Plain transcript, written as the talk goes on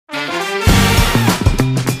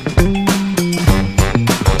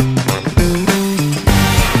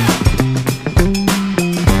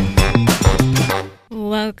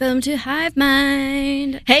Welcome to Hive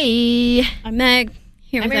Mind. Hey. I'm Meg,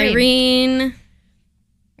 here with Irene.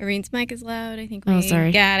 Irene's mic is loud. I think we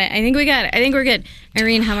got it. I think we got it. I think we're good.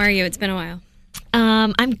 Irene, how are you? It's been a while.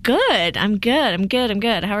 I'm good. I'm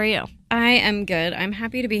good. How are you? I am good. I'm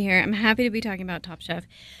happy to be here. I'm happy to be talking about Top Chef.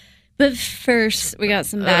 But first, we got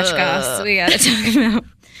some batch goss we got to talk about.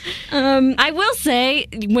 I will say,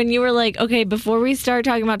 when you were like, okay, before we start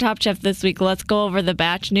talking about Top Chef this week, let's go over the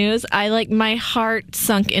batch news. My heart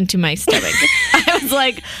sunk into my stomach. I was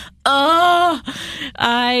like, oh,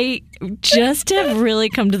 I just have really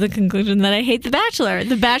come to the conclusion that I hate The Bachelor.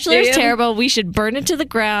 The Bachelor is terrible. We should burn it to the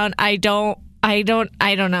ground. I don't know. I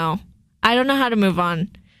don't know how to move on.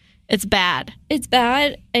 It's bad. It's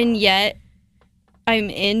bad, and yet I'm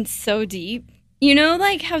in so deep. You know,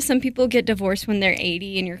 like how some people get divorced when they're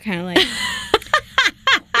 80 and you're kind of like,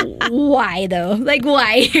 why though? Like,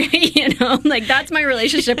 why? You know, like that's my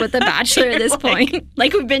relationship with The Bachelor at this point.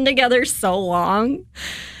 Like we've been together so long.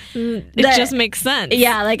 It just makes sense.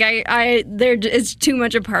 Yeah, like it's too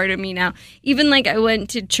much a part of me now. Even like I went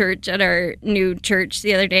to church at our new church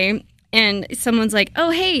the other day and someone's like, oh,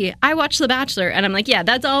 hey, I watched The Bachelor. And I'm like, yeah,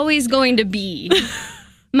 that's always going to be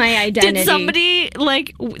my identity. Did somebody,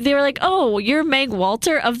 they were like, oh, you're Meg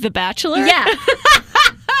Walter of The Bachelor? Yeah.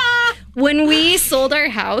 When we sold our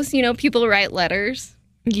house, you know, people write letters.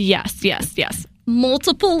 Yes.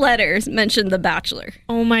 Multiple letters mentioned The Bachelor.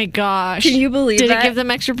 Oh, my gosh. Can you believe that? Did it give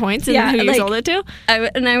them extra points in who you sold it to?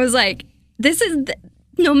 I was like, this is,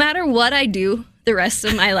 no matter what I do the rest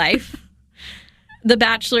of my life, The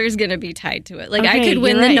Bachelor is going to be tied to it. Like, I could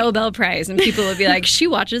win the Nobel Prize, and people would be like, she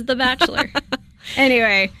watches The Bachelor.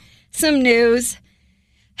 Anyway, some news.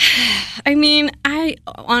 I mean,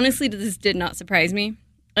 honestly, this did not surprise me.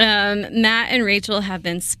 Matt and Rachel have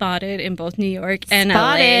been spotted in both New York and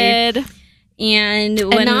LA. And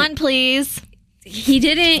Anon, please. He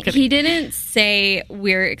didn't say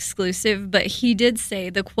we're exclusive, but he did say,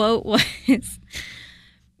 the quote was,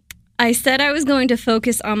 I said I was going to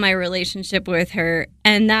focus on my relationship with her,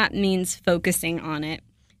 and that means focusing on it.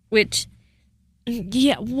 Which,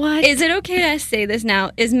 yeah, what? Is it okay to say this now?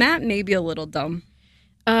 Is Matt maybe a little dumb?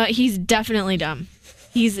 He's definitely dumb.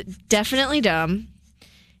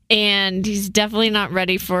 And he's definitely not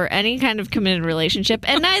ready for any kind of committed relationship,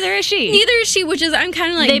 and neither is she. Neither is she, which is, I'm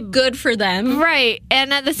kind of like, good for them. Right.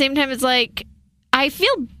 And at the same time, it's like, I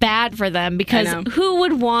feel bad for them because who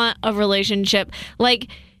would want a relationship, like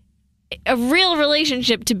a real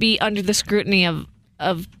relationship, to be under the scrutiny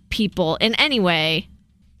of people in any way?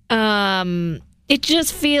 It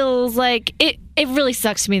just feels like it really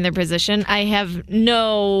sucks to be in their position. I have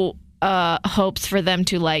no hopes for them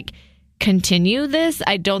to continue this.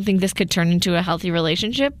 I don't think this could turn into a healthy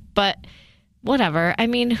relationship, but whatever. I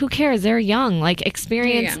mean, who cares? They're young.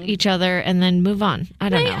 Experience each other and then move on. I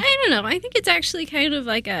don't know. I don't know. I think it's actually kind of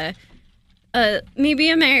like a maybe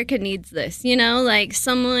America needs this, you know, like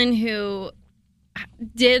someone who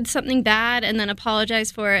did something bad and then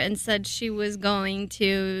apologized for it and said she was going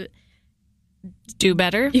to do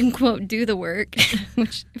better. You can quote, do the work,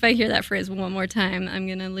 which if I hear that phrase one more time, I'm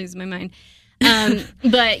going to lose my mind.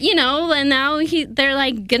 But you know, and now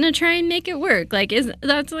they're gonna try and make it work. That's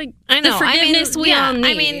the forgiveness we all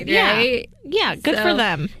need, right? Yeah, good for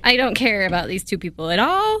them. I don't care about these two people at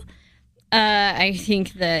all. I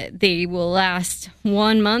think that they will last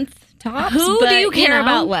 1 month tops. Who do you care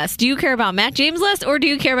about less? Do you care about Matt James less, or do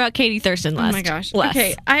you care about Katie Thurston less? Oh my gosh. Less.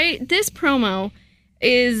 Okay, this promo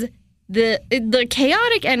is the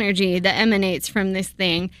chaotic energy that emanates from this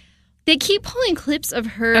thing. They keep pulling clips of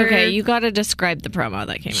her. Okay, you got to describe the promo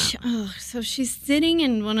that came out. So she's sitting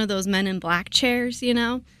in one of those Men in Black chairs, you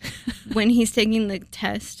know, when he's taking the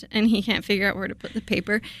test and he can't figure out where to put the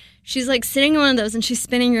paper. She's sitting in one of those and she's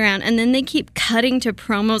spinning around, and then they keep cutting to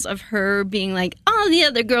promos of her being like, all the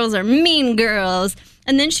other girls are mean girls.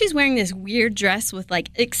 And then she's wearing this weird dress with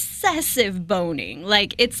excessive boning.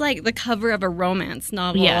 It's like the cover of a romance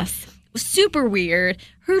novel. Yes. Super weird.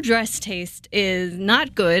 Her dress taste is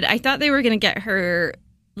not good. I thought they were going to get her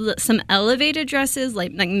some elevated dresses,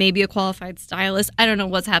 like maybe a qualified stylist. I don't know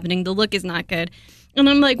what's happening. The look is not good. And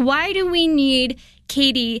I'm like, why do we need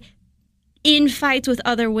Katie in fights with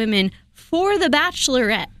other women for The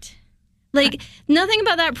Bachelorette? Nothing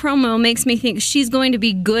about that promo makes me think she's going to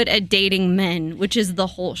be good at dating men, which is the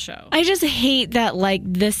whole show. I just hate that,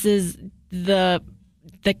 this is the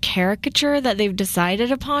caricature that they've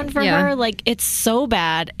decided upon for her. It's so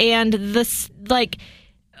bad. And this,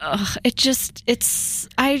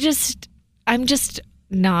 I'm just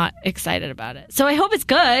not excited about it. So I hope it's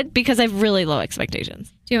good because I have really low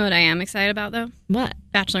expectations. Do you know what I am excited about, though? What?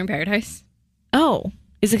 Bachelor in Paradise. Oh,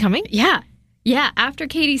 is it coming? Yeah. Yeah, after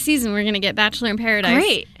Katie's season, we're going to get Bachelor in Paradise.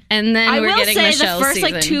 Great. And then we're getting Michelle's season. I will say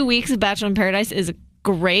the first 2 weeks of Bachelor in Paradise is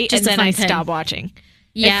great, and then I stop watching.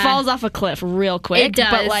 Yeah. It falls off a cliff real quick. It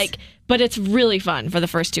does. But it's really fun for the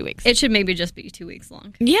first 2 weeks. It should maybe just be 2 weeks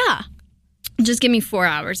long. Yeah. Just give me 4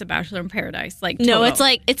 hours of Bachelor in Paradise. Total. No, it's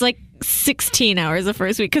like 16 hours the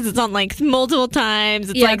first week because it's on multiple times.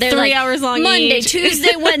 It's 3 hours long Monday, each.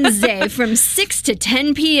 Tuesday, Wednesday from 6 to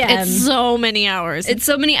 10 p.m. It's so many hours. It's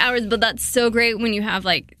so many hours, but that's so great when you have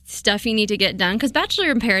stuff you need to get done because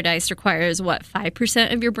Bachelor in Paradise requires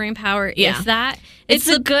 5% of your brain power, if that. It's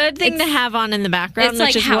a good thing to have on in the background,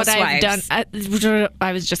 which is Housewives. what I've done.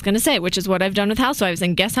 I was just going to say, which is what I've done with Housewives.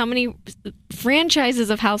 And guess how many franchises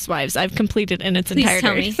of Housewives I've completed in its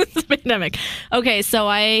entirety since the pandemic. Okay, so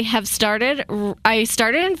I started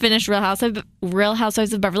and finished Real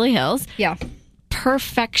Housewives of Beverly Hills. Yeah.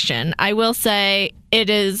 Perfection. I will say it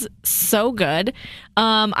is so good.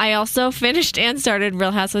 I also finished and started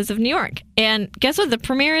Real Housewives of New York. And guess what? The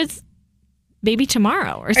premiere is maybe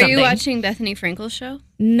tomorrow or something. Are you watching Bethany Frankel's show?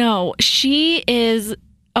 No. She is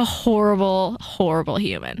a horrible, horrible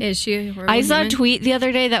human. Is she a horrible I saw a tweet the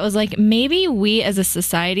other day that was maybe we as a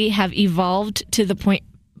society have evolved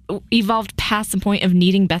past the point of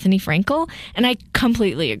needing Bethany Frankel. And I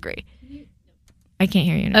completely agree. I can't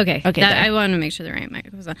hear you now. Okay. I want to make sure the right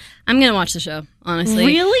mic goes on. I'm going to watch the show, honestly.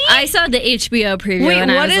 Really? I saw the HBO preview. Wait,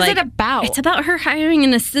 and what is it about? It's about her hiring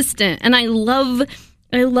an assistant. And I love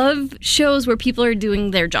shows where people are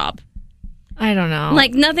doing their job. I don't know.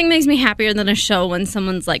 Nothing makes me happier than a show when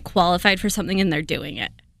someone's qualified for something and they're doing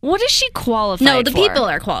it. What is she qualified for? No, the people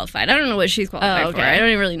are qualified. I don't know what she's qualified for. I don't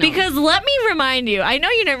even really know. Because let me remind you, I know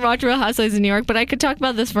you didn't watch Real Housewives of New York, but I could talk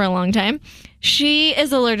about this for a long time. She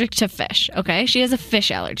is allergic to fish, okay? She has a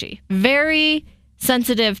fish allergy. Very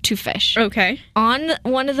sensitive to fish. Okay. On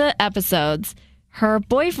one of the episodes, her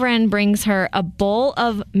boyfriend brings her a bowl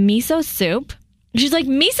of miso soup. She's like,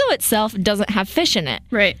 miso itself doesn't have fish in it.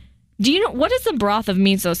 Right. Do you know, what is the broth of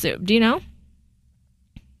miso soup? Do you know?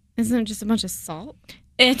 Isn't it just a bunch of salt?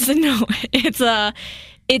 It's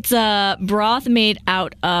a broth made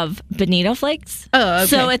out of bonito flakes. Oh, okay.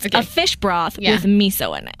 So it's a fish broth with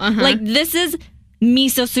miso in it. Uh-huh. This is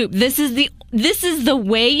miso soup. This is the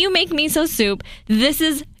way you make miso soup. This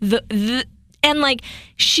is and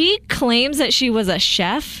she claims that she was a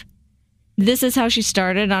chef. This is how she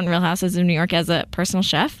started on Real Housewives of New York as a personal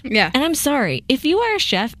chef. Yeah. And I'm sorry, if you are a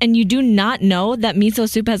chef and you do not know that miso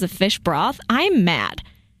soup has a fish broth, I'm mad.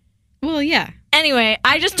 Well, yeah. Anyway,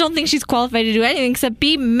 I just don't think she's qualified to do anything except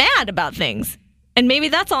be mad about things. And maybe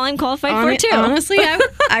that's all I'm qualified for, too. Honestly,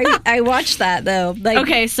 I watched that, though.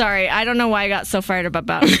 Okay, sorry. I don't know why I got so fired up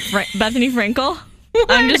about Bethany Frankel.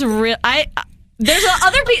 I'm just real. There's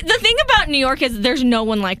other people. The thing about New York is there's no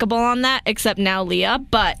one likable on that except now Leah.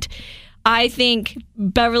 But I think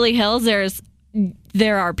Beverly Hills,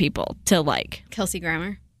 there are people to like. Kelsey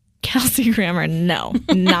Grammer, no.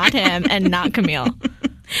 Not him and not Camille.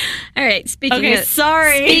 All right, speaking of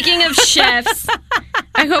chefs,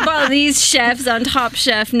 I hope all these chefs on Top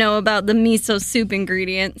Chef know about the miso soup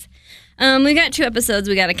ingredients. We got 2 episodes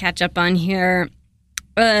we got to catch up on here.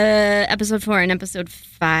 Episode 4 and episode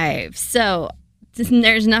 5. So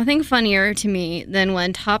there's nothing funnier to me than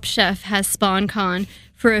when Top Chef has SpawnCon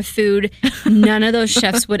for a food none of those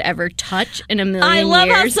chefs would ever touch in a million years. I love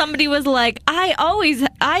how somebody was like, I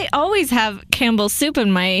always have Campbell's soup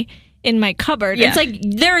in my cupboard. Yeah.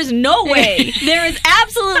 It's there is no way. There is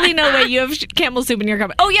absolutely no way you have Campbell's soup in your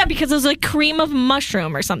cupboard. Oh, yeah, because it was cream of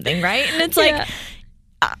mushroom or something, right? And it's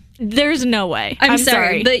there's no way. I'm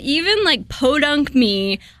sorry. But even podunk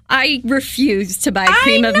me, I refuse to buy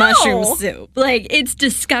cream of mushroom soup. It's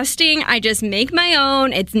disgusting. I just make my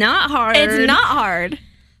own. It's not hard.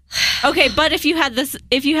 Okay, but if you had this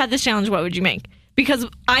challenge, what would you make? Because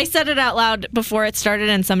I said it out loud before it started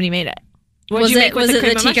and somebody made it. Was it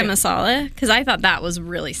the tikka masala? Because I thought that was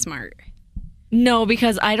really smart. No,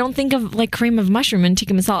 because I don't think of cream of mushroom and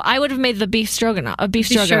tikka masala. I would have made the beef stroganoff.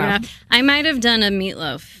 I might have done a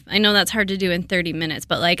meatloaf. I know that's hard to do in 30 minutes,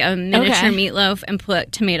 but a miniature meatloaf and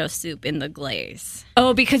put tomato soup in the glaze.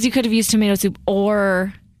 Oh, because you could have used tomato soup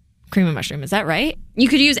or cream of mushroom. Is that right? You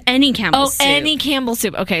could use any Campbell's soup. Oh, any Campbell's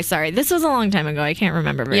soup. Okay, sorry. This was a long time ago. I can't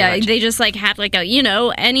remember very much. Yeah, they just had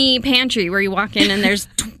any pantry where you walk in and there's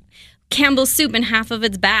Campbell's soup and half of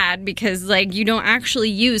it's bad because you don't actually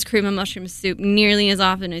use cream of mushroom soup nearly as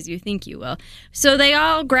often as you think you will. So they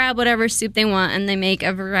all grab whatever soup they want and they make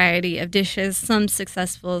a variety of dishes, some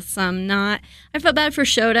successful, some not. I felt bad for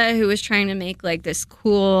Shota, who was trying to make this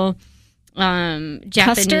cool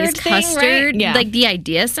Japanese custard. Right? Yeah. The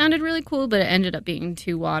idea sounded really cool, but it ended up being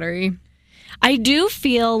too watery. I do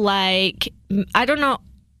feel like, I don't know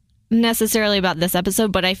necessarily about this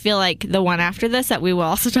episode, but I feel like the one after this that we will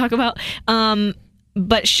also talk about.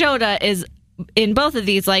 But Shota is in both of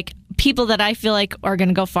these, like, people that I feel like are going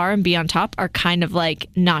to go far and be on top are kind of like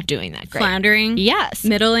not doing that great. Floundering. Yes.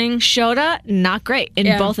 Middling. Shota, not great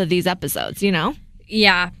in both of these episodes, you know?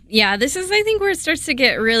 Yeah. This is, I think, where it starts to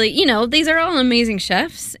get really, these are all amazing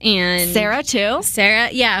chefs. And Sarah, too.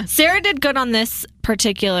 Sarah did good on this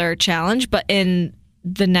particular challenge, but in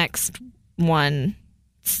the next one,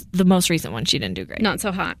 the most recent one, she didn't do great. Not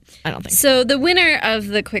so hot. I don't think so. The winner of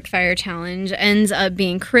the quickfire challenge ends up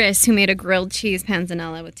being Chris, who made a grilled cheese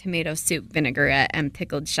panzanella with tomato soup, vinaigrette, and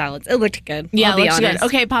pickled shallots. It looked good. Yeah, I'll be honest. Good.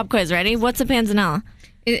 Okay, pop quiz. Ready? What's a panzanella?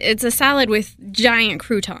 It's a salad with giant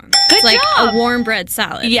croutons. Good it's job. Like a warm bread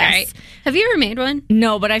salad. Yes. Right? Have you ever made one?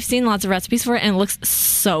 No, but I've seen lots of recipes for it, and it looks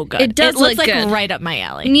so good. It does look look like good. Right up my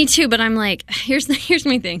alley. Me too, but I'm like, here's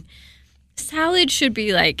my thing. Salad should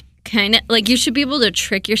be like kind of like you should be able to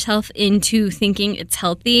trick yourself into thinking it's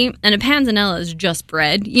healthy, and a panzanella is just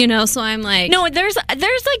bread, So I'm like, no, there's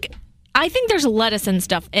like, I think there's lettuce and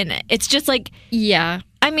stuff in it. It's just like, yeah.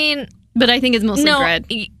 I mean, but I think it's mostly bread.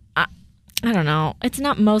 I don't know. It's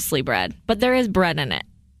not mostly bread, but there is bread in it.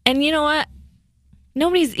 And you know what?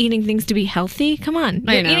 Nobody's eating things to be healthy. Come on.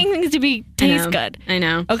 You're eating things to be taste good. I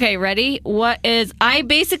know. Okay, ready? I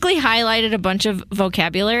basically highlighted a bunch of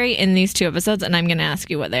vocabulary in these 2 episodes, and I'm going to ask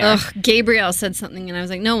you what they are. Gabriel said something, and I was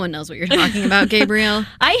like, no one knows what you're talking about, Gabriel.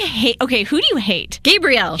 Okay, who do you hate?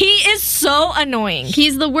 Gabriel. He is so annoying.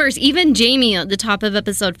 He's the worst. Even Jamie at the top of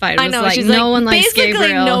episode 5 was like, she's no one likes Gabriel.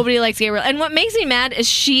 Basically, nobody likes Gabriel. And what makes me mad is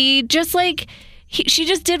she just she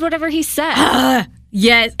just did whatever he said.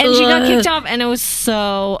 Yes. And she got kicked off, and it was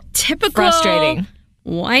so typical frustrating.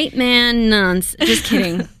 White man nonsense. Just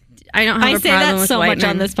kidding. I don't have a problem with white men. I say that so much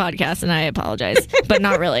on this podcast, and I apologize, but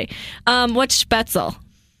not really. What's Spätzle?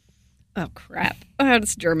 Oh, crap. Oh,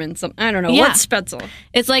 it's German. I don't know. Yeah. What's Spätzle?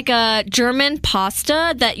 It's like a German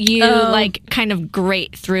pasta that you kind of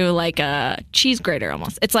grate through like a cheese grater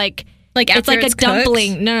almost. It's like it's like a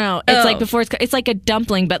dumpling. No. It's like before it's like a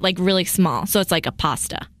dumpling, but like really small. So it's like a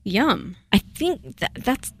pasta. Yum. I think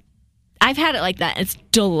that's. I've had it like that. It's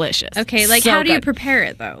delicious. Okay, like so how do you good. prepare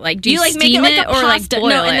it though? Like do you like steam make it like it a or pasta? like boil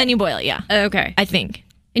no, it? and then you boil it. Yeah. Okay. I think.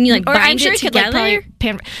 And you like or bind I'm sure it you could together.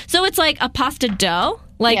 So it's like a pasta dough,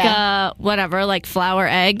 like whatever, like flour,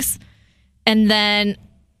 eggs, and then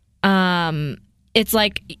it's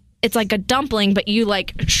like a dumpling, but you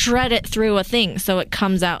like shred it through a thing so it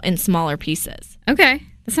comes out in smaller pieces. Okay.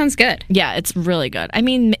 That sounds good. Yeah, it's really good. I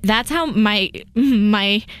mean, that's how my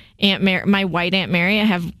Aunt Mary, my white Aunt Mary, I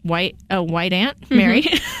have a white Aunt Mary,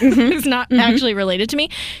 who's not actually related to me.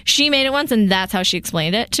 She made it once, and that's how she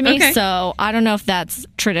explained it to me. Okay. So I don't know if that's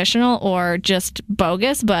traditional or just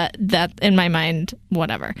bogus, but that in my mind,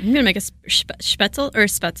 whatever. I'm gonna make a Spätzle or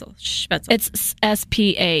Spätzle. Spätzle. It's Spaetzle.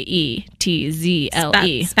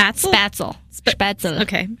 Spätzle. Spätzle.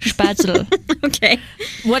 Okay. Spätzle. Okay.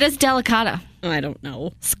 What is delicata? I don't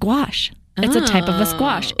know. Squash. It's a type of a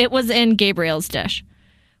squash. It was in Gabriel's dish.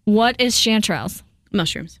 What is chanterelles?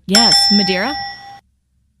 Mushrooms. Yes. Madeira?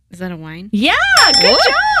 Is that a wine? Yeah. Good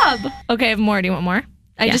job. Okay, I have more. Do you want more?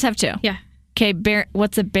 I just have 2. Yeah. Okay.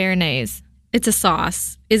 What's a béarnaise? It's a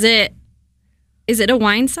sauce. Is it a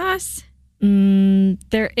wine sauce?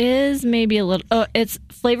 There is maybe a little. Oh, it's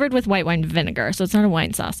flavored with white wine vinegar, so it's not a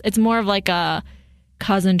wine sauce. It's more of like a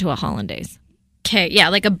cousin to a hollandaise. Okay, yeah,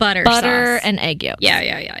 like a butter sauce. And egg yolk.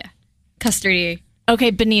 Yeah. Custardy. Okay,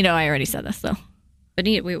 bonito. I already said this though.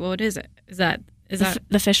 Bonito. Wait, what is it? Is that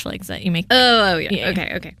the fish flakes that you make? Oh yeah.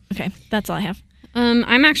 Okay. That's all I have.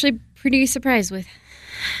 I'm actually pretty surprised with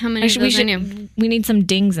how many of those I knew. We need some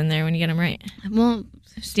dings in there when you get them right. Well,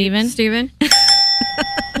 Steven.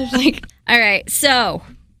 All right. So,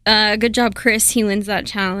 good job, Chris. He wins that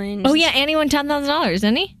challenge. Oh yeah, and he won $10,000,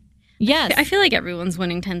 didn't he? Yes. I feel like everyone's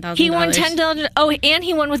winning $10,000. He won $10,000. Oh, and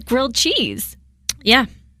he won with grilled cheese. Yeah.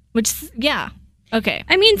 Which, yeah. Okay.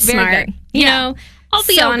 I mean, smart. Good. You know, I'll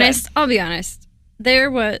be honest. There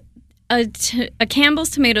was a Campbell's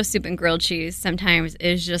tomato soup and grilled cheese sometimes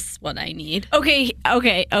is just what I need. Okay.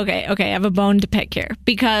 I have a bone to pick here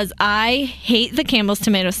because I hate the Campbell's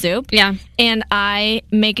tomato soup. Yeah. And I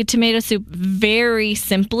make a tomato soup very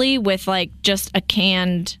simply with like just a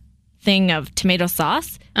canned thing of tomato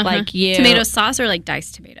sauce. Tomato sauce or like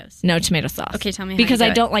diced tomatoes? No, tomato sauce. Okay, tell me how because you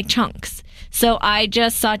do I don't like chunks. So I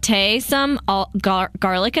just saute some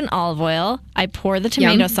garlic and olive oil. I pour the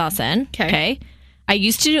tomato sauce in. Okay. I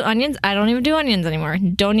used to do onions. I don't even do onions anymore.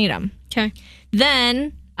 Don't need them. Okay.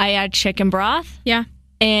 Then I add chicken broth. Yeah.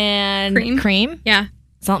 And cream. Yeah.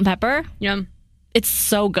 Salt and pepper. Yum. It's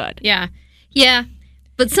so good. Yeah. Yeah.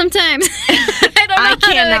 But sometimes I don't know how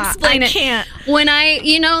to explain it. I can't. When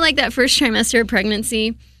like that first trimester of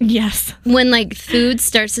pregnancy. Yes. When like food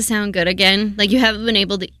starts to sound good again, like you haven't been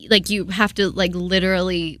able to, like you have to like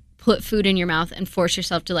literally put food in your mouth and force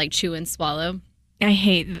yourself to like chew and swallow.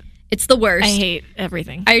 It's the worst. I hate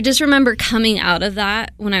everything. I just remember coming out of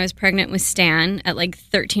that when I was pregnant with Stan at like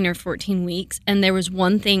 13 or 14 weeks. And there was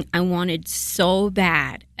one thing I wanted so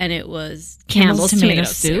bad. And it was Campbell's tomato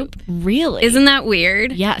soup. Really? Isn't that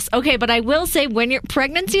weird? Yes. Okay. But I will say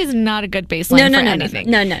pregnancy is not a good baseline for anything.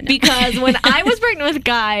 No. Because when I was pregnant with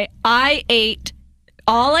Guy, I ate,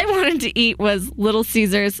 all I wanted to eat was Little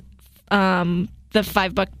Caesars, the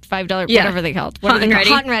 $5 whatever they called. Hot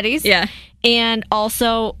and Ready's. Yeah. And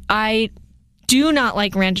also, I do not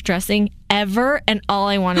like ranch dressing ever, and all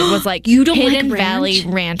I wanted was like Hidden Valley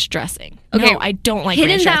ranch dressing. Okay, no, I don't like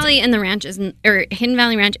Hidden Valley and the ranch Hidden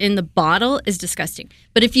Valley ranch in the bottle is disgusting.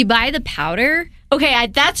 But if you buy the powder, okay,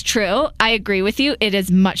 that's true. I agree with you. It is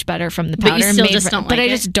much better from the powder. But you still just don't like it. But I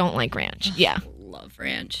just don't like ranch. Yeah, love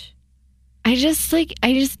ranch. I just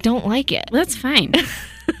don't like it. That's fine.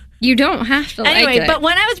 You don't have to like it. Anyway, but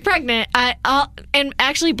when I was pregnant, and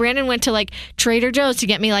actually Brandon went to like Trader Joe's to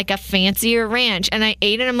get me like a fancier ranch, and I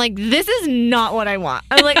ate it. I'm like, this is not what I want.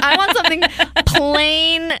 I'm like, I want something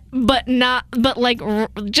plain, but like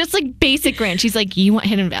just like basic ranch. He's like, you want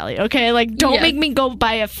Hidden Valley, okay? Like, don't make me go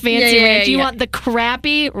buy a fancy ranch. You want the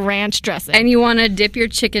crappy ranch dressing, and you want to dip your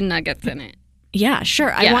chicken nuggets in it. Yeah, sure.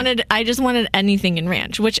 Yeah. I just wanted anything in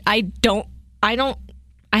ranch, which I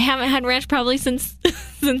haven't had ranch probably since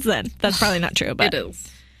then. That's probably not true, but it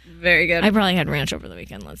is very good. I probably had ranch over the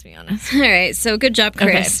weekend, let's be honest. All right, so good job,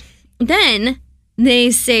 Chris. Okay. Then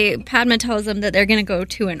they say, Padma tells them that they're going to go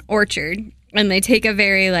to an orchard, and they take a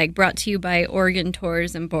very, like, brought to you by Oregon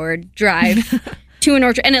Tourism Board drive to an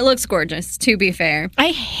orchard, and it looks gorgeous, to be fair. I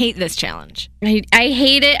hate this challenge. I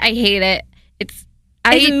hate it. It's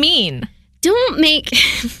mean. Don't make...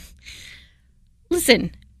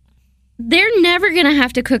 Listen... They're never going to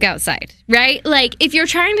have to cook outside, right? Like, if you're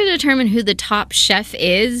trying to determine who the top chef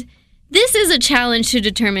is, this is a challenge to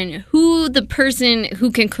determine who the person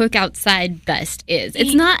who can cook outside best is.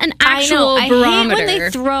 It's not an actual barometer. I hate when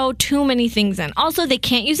they throw too many things in. Also, they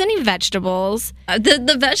can't use any vegetables.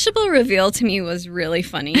 The vegetable reveal to me was really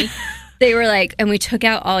funny. They were like, and we took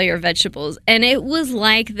out all your vegetables. And it was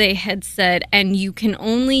like they had said, and you can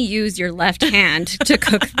only use your left hand to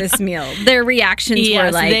cook this meal. Their reactions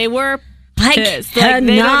were like... they were pissed. Like,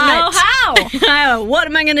 they don't know how. What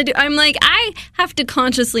am I going to do? I'm like, I have to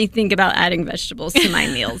consciously think about adding vegetables to my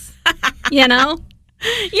meals. You know?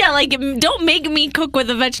 Yeah, like, don't make me cook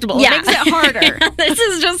with a vegetable. Yeah. It makes it harder. This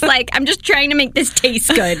is just like, I'm just trying to make this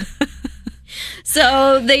taste good.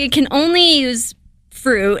 So they can only use...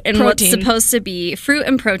 fruit and what's supposed to be fruit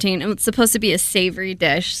and protein, and what's supposed to be a savory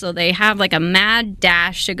dish. So they have like a mad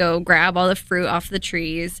dash to go grab all the fruit off the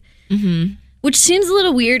trees, which seems a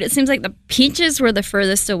little weird. It seems like the peaches were the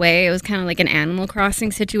furthest away. It was kind of like an Animal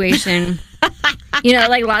Crossing situation. You know,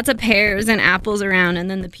 like lots of pears and apples around, and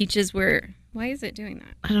then the peaches were... Why is it doing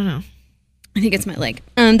that? I don't know. I think it's my leg.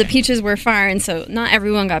 The peaches were far, and so not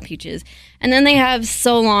everyone got peaches. And then they have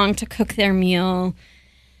so long to cook their meal.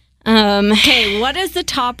 Okay, what is the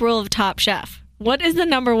top rule of Top Chef? What is the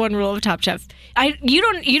number one rule of Top Chef? You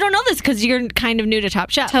don't know this because you're kind of new to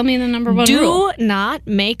Top Chef. Tell me the number one rule. Do not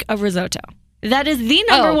make a risotto. That is the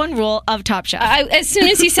number one rule of Top Chef. As soon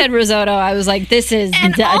as he said risotto, I was like, this is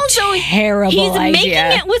a terrible idea. He's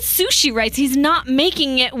making it with sushi rice. He's not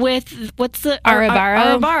making it with, what's the...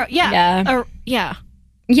 Arabaro? Yeah. Yeah.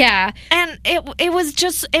 Yeah. And it was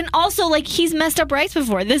just, and also, like, he's messed up rice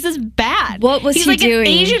before. This is bad. What was he doing? He's like an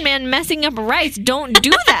Asian man messing up rice. Don't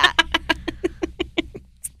do that.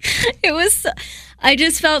 It was, I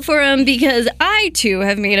just felt for him because I, too,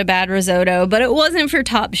 have made a bad risotto, but it wasn't for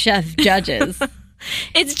Top Chef judges.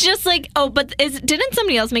 It's just like, didn't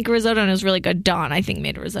somebody else make a risotto and it was really good? Dawn, I think,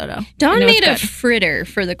 made a risotto. Dawn made a fritter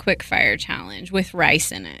for the quick fire challenge with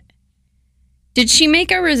rice in it. Did she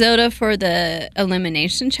make a risotto for the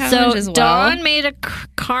elimination challenge as well? Dawn made a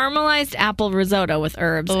caramelized apple risotto with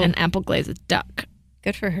herbs and apple glazed duck.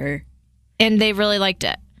 Good for her. And they really liked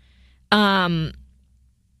it.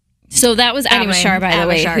 So that was Avishar, by the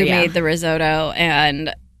way, who made the risotto.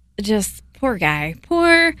 And just, poor guy.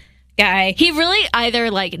 He really either,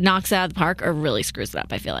 like, knocks it out of the park or really screws it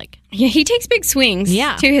up, I feel like. Yeah, he takes big swings,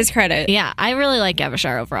 to his credit. Yeah, I really like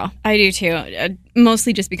Avishar overall. I do, too.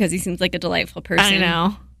 Mostly just because he seems like a delightful person.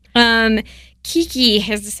 I know. Kiki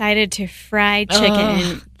has decided to fry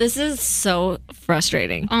chicken. This is so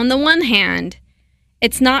frustrating. On the one hand,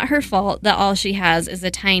 it's not her fault that all she has is a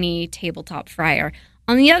tiny tabletop fryer.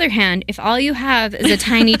 On the other hand, if all you have is a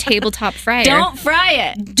tiny tabletop fryer, don't fry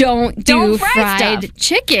it. Don't do fry fried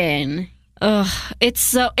chicken. Ugh, it's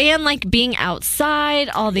so, and like being outside,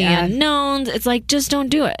 all the unknowns. It's like, just don't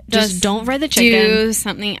do it. Just don't fry the chicken. Do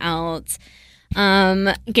something else.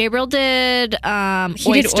 Gabriel did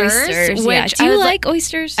oysters. Which do you like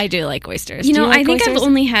oysters? I do like oysters. You know, like I think oysters? I've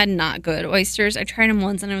only had not good oysters. I tried them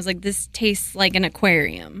once and I was like, this tastes like an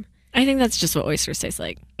aquarium. I think that's just what oysters taste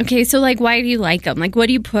like. Okay, so like, why do you like them? Like, what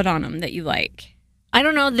do you put on them that you like? I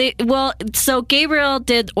don't know. So Gabriel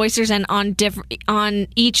did oysters, and on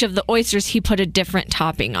each of the oysters, he put a different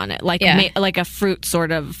topping on it, like a fruit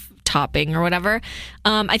sort of topping or whatever.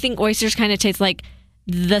 I think oysters kind of taste like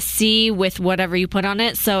the sea with whatever you put on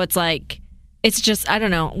it. So it's like, it's just, I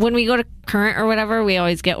don't know. When we go to Current or whatever, we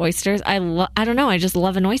always get oysters. I don't know. I just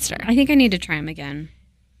love an oyster. I think I need to try them again.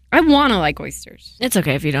 I want to like oysters. It's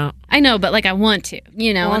okay if you don't. I know, but like I want to,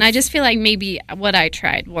 you know, and I just feel like maybe what I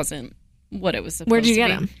tried wasn't what it was supposed to be. Where'd you get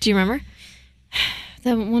them? Do you remember?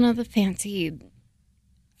 One of the fancy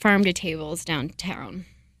farm to tables downtown.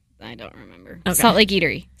 I don't remember. Okay. Salt Lake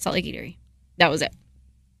Eatery. That was it.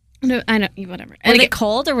 No, I don't. Whatever. Were they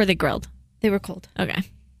cold or were they grilled? They were cold. Okay.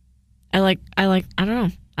 I don't know.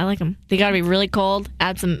 I like them. They got to be really cold.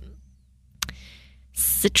 Add some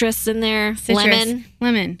citrus in there. Lemon.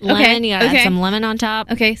 Okay. You got to add some lemon on top.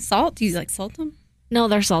 Okay. Salt. Do you like salt them? No,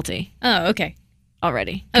 they're salty. Oh, okay.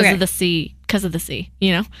 Already. Because of the sea.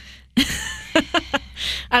 You know?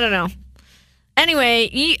 I don't know.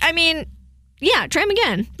 Anyway, try them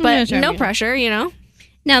again. But no pressure, you know?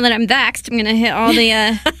 Now that I'm vaxxed, I'm going to hit all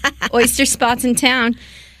the oyster spots in town.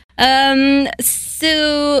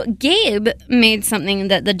 So Gabe made something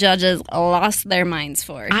that the judges lost their minds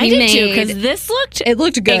for. I did too, because this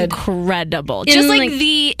looked good. Incredible. Just like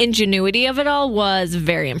the ingenuity of it all was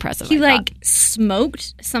very impressive. He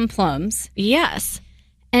smoked some plums. Yes.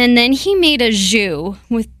 And then he made a jus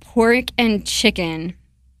with pork and chicken.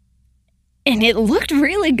 And it looked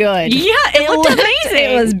really good. Yeah, it looked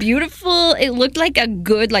amazing. It was beautiful. It looked like a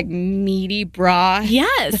good, meaty broth.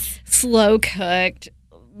 Yes. Slow cooked.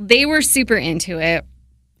 They were super into it.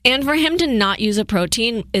 And for him to not use a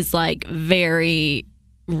protein is, very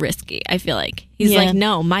risky, I feel like. He's like,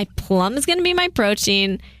 no, my plum is going to be my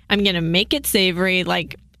protein. I'm going to make it savory. I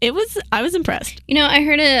was impressed. You know, I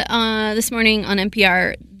heard it this morning on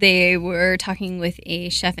NPR. They were talking with a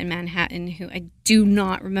chef in Manhattan who I do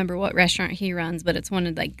not remember what restaurant he runs, but it's one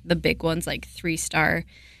of the big ones, 3-star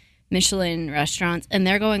Michelin restaurants, and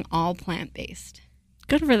they're going all plant-based.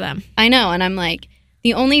 Good for them. I know, and I'm like,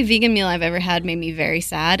 the only vegan meal I've ever had made me very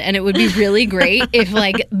sad, and it would be really great if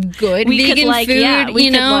good we vegan could, food, we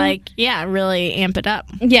could really amp it up.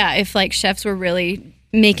 Yeah, if chefs were really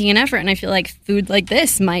making an effort, and I feel like food like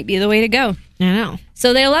this might be the way to go. I know.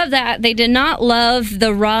 So they love that. They did not love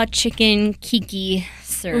the raw chicken Kiki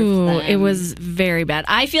served. Ooh, it was very bad.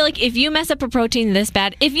 I feel like if you mess up a protein this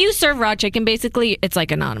bad, if you serve raw chicken, basically it's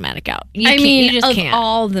like an automatic out. You just can't.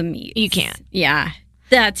 All the meat, you can't. Yeah,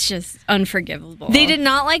 that's just unforgivable. They did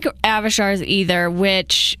not like Avishar's either,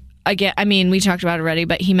 which again, we talked about it already,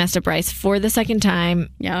 but he messed up rice for the second time.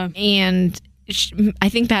 Yeah, and I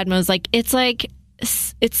think Padma was like, it's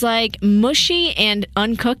like mushy and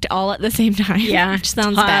uncooked all at the same time. Yeah. Which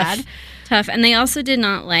sounds bad. Tough. And they also did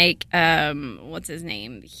not like, what's his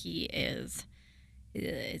name? He is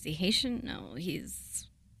he Haitian? No, he's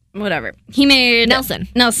whatever. He made Nelson.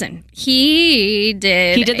 He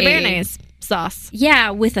did the béarnaise sauce.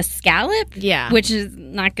 Yeah, with a scallop. Yeah. Which is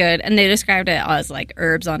not good. And they described it as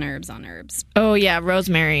herbs on herbs on herbs. Oh, yeah.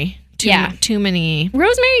 Rosemary. Too many.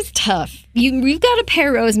 Rosemary's tough. You've got to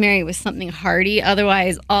pair rosemary with something hearty.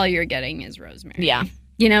 Otherwise, all you're getting is rosemary. Yeah.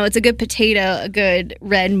 You know, it's a good potato, a good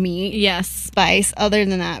red meat. Yes. Spice. Other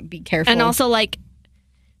than that, be careful. And also,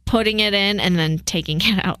 putting it in and then taking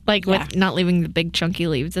it out. With not leaving the big chunky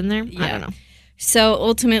leaves in there. Yeah. I don't know. So,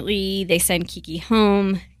 ultimately, they send Kiki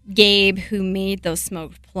home. Gabe, who made those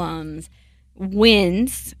smoked plums,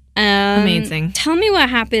 wins. Amazing. Tell me what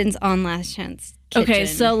happens on Last Chance Kitchen. Okay,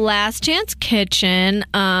 so Last Chance Kitchen,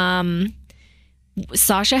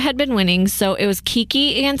 Sasha had been winning, so it was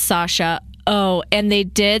Kiki and Sasha. Oh, and they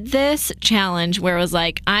did this challenge where it was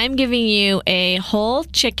like, I'm giving you a whole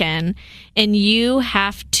chicken, and you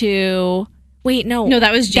have to... Wait, no. No,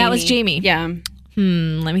 that was Jamie. That was Jamie. Yeah.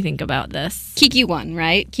 Let me think about this. Kiki won,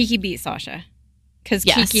 right? Kiki beat Sasha. Because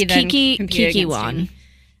Kiki won. Jamie.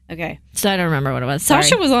 Okay. So I don't remember what it was.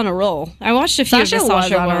 Sasha was on a roll. I watched a few of the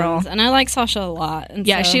Sasha ones, and I like Sasha a lot. And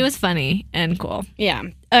yeah, she was funny and cool. Yeah.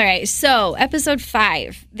 All right, so episode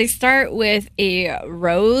 5. They start with a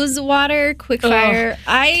rose water quickfire.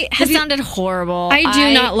 It sounded horrible. I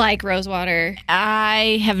do not like rose water.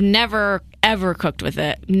 I have never, ever cooked with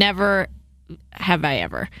it. Never have I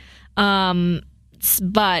ever.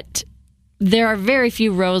 But there are very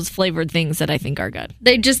few rose-flavored things that I think are good.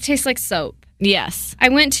 They just taste like soap. Yes. I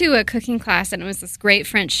went to a cooking class, and it was this great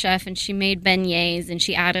French chef, and she made beignets, and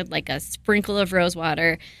she added like a sprinkle of rose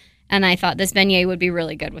water. And I thought this beignet would be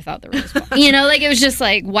really good without the rose water. It was just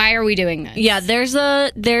like, why are we doing this? Yeah, there's a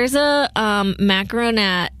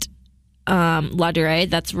macaronette Ladurée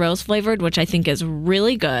that's rose flavored, which I think is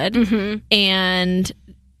really good. Mm-hmm. And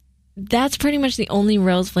that's pretty much the only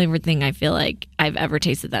rose flavored thing I feel like I've ever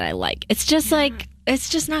tasted that I like. It's just like, it's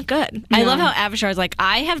just not good. No. I love how Avishar's like,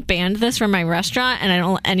 I have banned this from my restaurant and I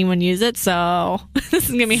don't let anyone use it, so this is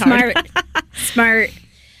going to be hard. Smart.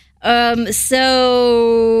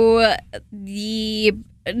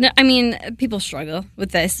 People struggle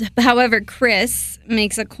with this. However, Chris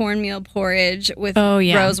makes a cornmeal porridge with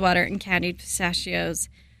rose water and candied pistachios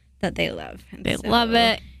that they love. They love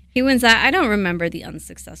it. He wins that. I don't remember the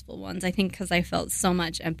unsuccessful ones. I think because I felt so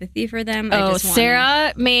much empathy for them.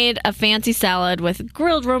 Sarah made a fancy salad with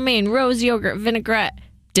grilled romaine, rose yogurt, vinaigrette.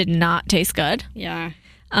 Did not taste good. Yeah.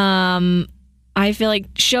 I feel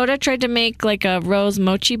like Shota tried to make like a rose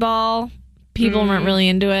mochi ball. People weren't really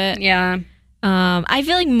into it. Yeah. I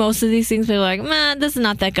feel like most of these things people are like, man, this is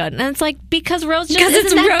not that good. And it's like, because rose just isn't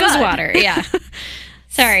it's that rose good. Water. Yeah.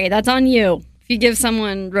 Sorry, that's on you. If you give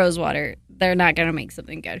someone rose water, they're not going to make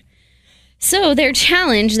something good. So their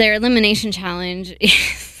elimination challenge.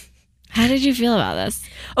 How did you feel about this?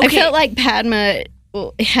 Okay. I felt like Padma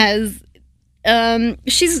has,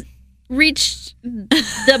 she's reached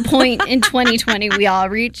the point in 2020 we all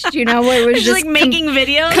reached, where it was just like making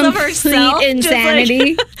videos of herself,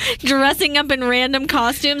 insanity, just, like, dressing up in random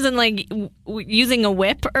costumes and like using a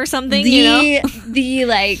whip or something. The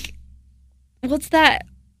like, what's that?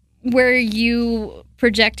 Where you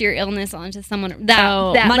project your illness onto someone.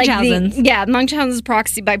 Munchausen's. Munchausen's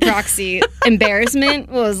proxy embarrassment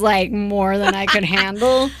was like more than I could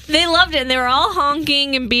handle. They loved it, and they were all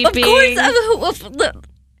honking and beeping. Of course,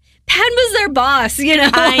 Padma's their boss,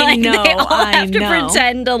 I know. They all have to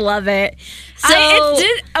pretend to love it. So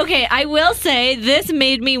I will say this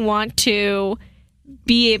made me want to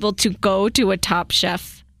be able to go to a Top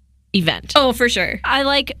Chef event. Oh, for sure.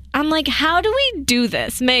 I'm like, how do we do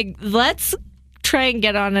this, Meg? Let's try and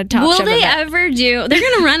get on a Top Chef event. Will they event. ever do? They're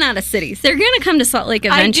going to run out of cities. They're going to come to Salt Lake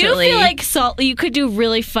eventually. I do feel like you could do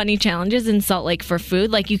really funny challenges in Salt Lake for food.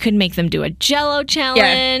 Like you could make them do a Jell-O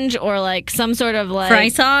challenge or like some sort of like fry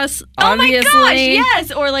sauce. Obviously. Oh my gosh,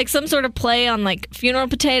 yes! Or like some sort of play on like funeral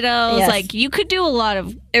potatoes. Yes. Like you could do a lot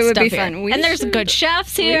of. It would be here. Fun. And there's good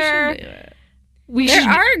chefs here. There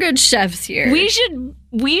are good chefs here.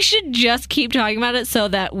 We should just keep talking about it so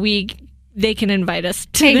that they can invite us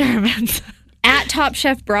to their events. At Top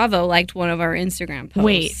Chef Bravo liked one of our Instagram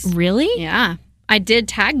posts. Wait, really? Yeah. I did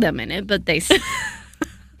tag them in it, but they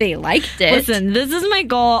liked it. Listen, this is my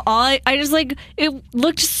goal. I just like, it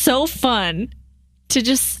looked so fun to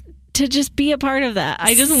just be a part of that.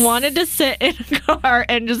 I just wanted to sit in a car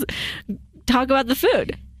and just talk about the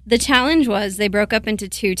food. The challenge was they broke up into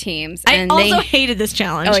 2 teams. And I also hated this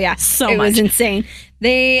challenge. Oh yeah, so much. It was insane.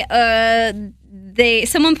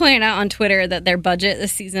 Someone pointed out on Twitter that their budget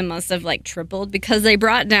this season must have like tripled because they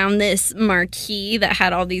brought down this marquee that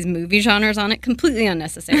had all these movie genres on it, completely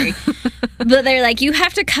unnecessary. But they're like, you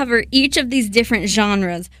have to cover each of these different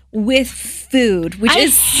genres with food, which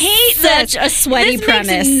is such a sweaty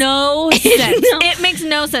premise. Makes no sense. It makes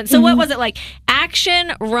no sense. So what was it like?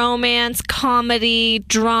 Action, romance, comedy,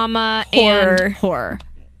 drama, and horror.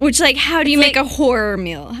 Which, like, how do you make a horror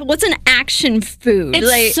meal? What's an action food?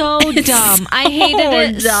 It's so dumb. I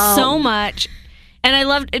hated it so much. And I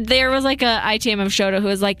loved, there was like a ITM of Shota who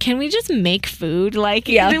was like, can we just make food? Like,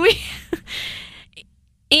 do we?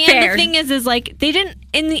 And Fair. The thing is like, they didn't,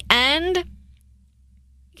 in the end,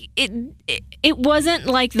 it wasn't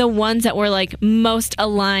like the ones that were like most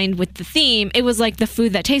aligned with the theme. It was like the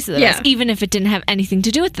food that tasted the best, even if it didn't have anything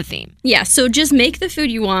to do with the theme. Yeah, so just make the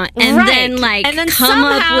food you want and then come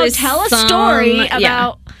up with tell a story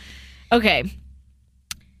about okay.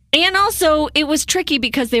 And also, it was tricky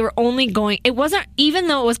because they were only going... It wasn't... Even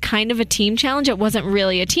though it was kind of a team challenge, it wasn't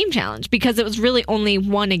really a team challenge because it was really only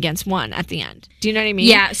 1 against 1 at the end. Do you know what I mean?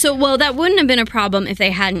 Yeah. So, that wouldn't have been a problem if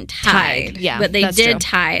they hadn't tied. Yeah, but they did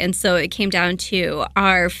tie, and so it came down to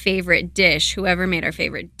our favorite dish. Whoever made our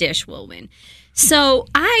favorite dish will win. So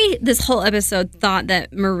this whole episode thought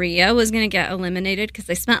that Maria was going to get eliminated because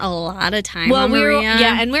they spent a lot of time on Maria.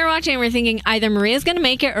 And we were watching and we were thinking either Maria's going to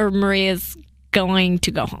make it or Maria's going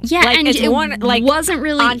to go home. Yeah, and it wasn't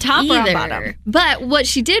really on top either. Or on bottom. But what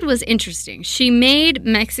she did was interesting. She made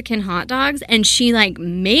Mexican hot dogs and she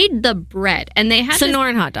made the bread. And they had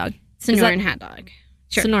Sonoran hot dog. Sonoran hot dog.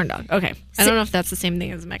 Sure. Sonoran dog. Okay. I don't know if that's the same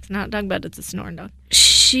thing as a Mexican hot dog, but it's a Sonoran dog.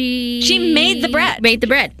 She made the bread.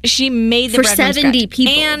 She made the for bread 70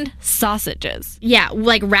 people and sausages. Yeah,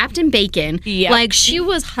 wrapped in bacon. Yeah, she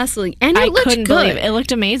was hustling, and it looked good. Believe it. It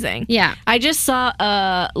looked amazing. Yeah, I just saw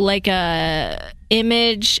a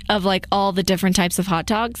image of all the different types of hot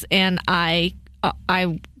dogs, and I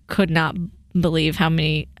could not believe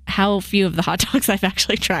how few of the hot dogs I've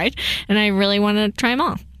actually tried, and I really want to try them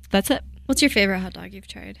all. That's it. What's your favorite hot dog you've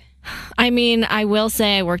tried? I mean, I will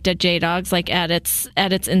say I worked at J-Dog's at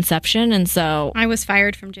its inception, and so I was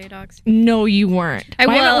fired from J-Dog's. No, you weren't. I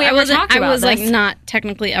was not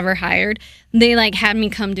technically ever hired. They had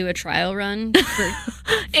me come do a trial run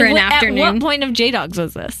for an afternoon. At what point of J-Dog's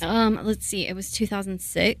was this? Let's see. It was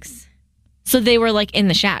 2006. So they were in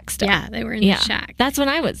the shack still. Yeah, they were in the shack. That's when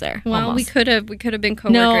I was there. Well, almost. we could have been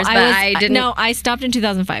coworkers, but I didn't. No, I stopped in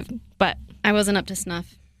 2005, but I wasn't up to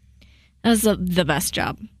snuff. That was the best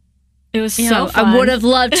job. It was so fun. I would have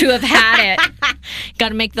loved to have had it. Got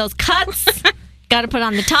to make those cuts. Got to put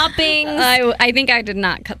on the toppings. I think I did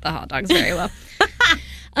not cut the hot dogs very well.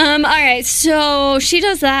 All right, so she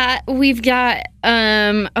does that. We've got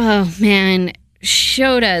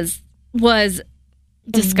Shota's was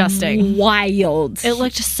disgusting. Wild. It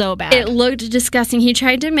looked so bad. It looked disgusting. He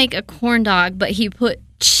tried to make a corn dog, but he put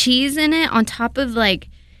cheese in it on top of a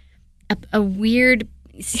weird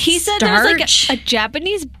He said starch. There was a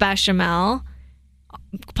Japanese bechamel.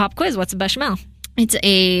 Pop quiz, what's a bechamel? It's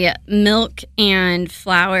a milk and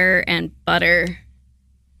flour and butter.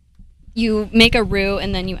 You make a roux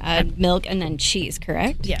and then you add milk and then cheese,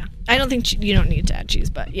 correct? Yeah. I don't think you don't need to add cheese,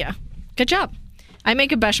 but yeah. Good job. I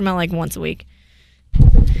make a bechamel once a week.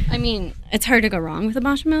 I mean, it's hard to go wrong with a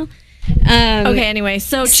bechamel. Okay, anyway,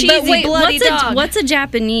 so cheesy, bloody dog. What's a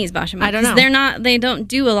Japanese bechamel? I don't know. They don't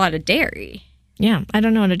do a lot of dairy. Yeah, I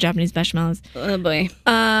don't know what a Japanese bechamel is. Oh, boy.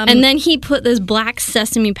 And then he put this black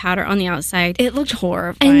sesame powder on the outside. It looked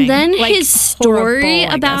horrifying. And then his story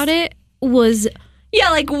about it was...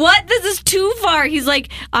 Yeah, what? This is too far. He's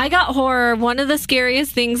I got horror. One of the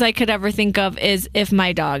scariest things I could ever think of is if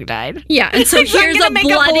my dog died. Yeah, and so here's a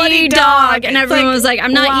bloody dog. And everyone was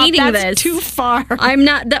I'm not eating that's this. Too far. I'm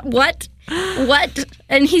not... What?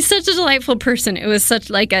 And he's such a delightful person. It was such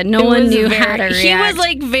no one knew how to react. He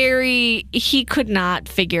was he could not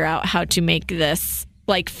figure out how to make this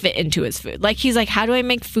fit into his food. He's how do I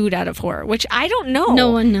make food out of horror? Which I don't know.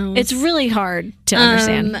 No one knows. It's really hard to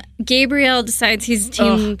understand. Gabriel decides he's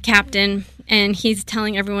team captain and he's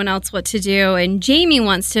telling everyone else what to do. And Jamie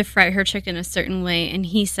wants to fry her chicken a certain way. And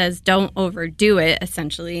he says, don't overdo it,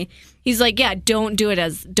 essentially. He's don't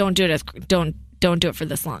do it for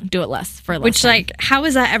this long. Do it less for less. Which, time. How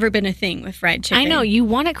has that ever been a thing with fried chicken? I know. You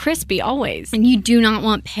want it crispy always. And you do not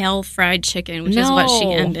want pale fried chicken, which is what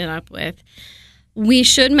she ended up with. We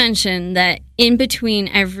should mention that in between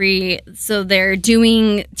so they're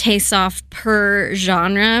doing taste-off per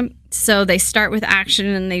genre. So they start with action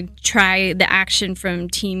and they try the action from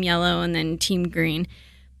Team Yellow and then Team Green.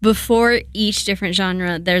 Before each different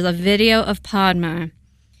genre, there's a video of Padma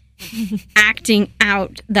acting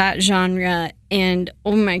out that genre, and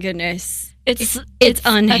oh my goodness, it's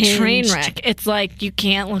unhinged. A train wreck. It's you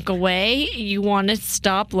can't look away. You want to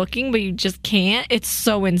stop looking, but you just can't. It's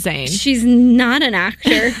so insane. She's not an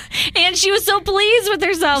actor, and she was so pleased with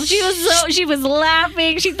herself. She was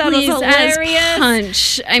laughing. She thought it was hilarious.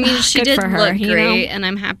 Punch. I mean, she did look great, and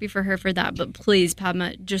I'm happy for her for that. But please,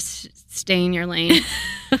 Padma, just stay in your lane.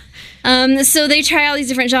 So they try all these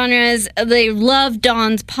different genres. They love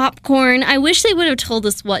Dawn's popcorn. I wish they would have told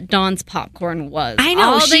us what Dawn's popcorn was. I know.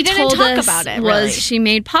 All she didn't talk about it. Was she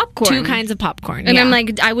made popcorn? 2 kinds of popcorn. And I'm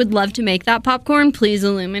I would love to make that popcorn. Please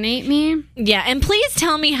illuminate me. Yeah, and please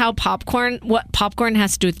tell me what popcorn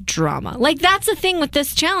has to do with drama. That's the thing with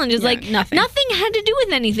this challenge is nothing had to do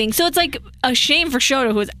with anything. So it's a shame for Shota,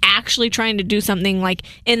 who was actually trying to do something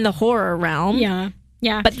in the horror realm.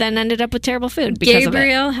 Yeah. But then ended up with terrible food because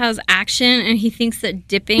Gabriel of it. has action, and he thinks that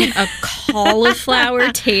dipping a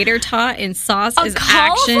cauliflower tater tot in sauce is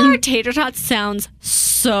action. Cauliflower tater tot sounds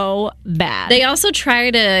so bad. They also try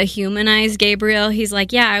to humanize Gabriel. He's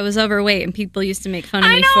yeah, I was overweight, and people used to make fun of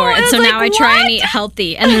me for it. And so now I try and eat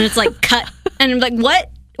healthy. And then it's cut. And I'm what?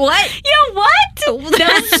 What? Yeah, what?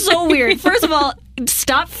 That was so weird. First of all,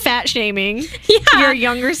 stop fat shaming your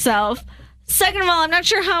younger self. Second of all, I'm not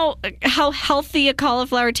sure how healthy a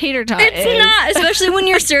cauliflower tater tot is. It's not, especially when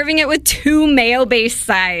you're serving it with 2 mayo-based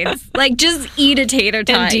sides. Like, just eat a tater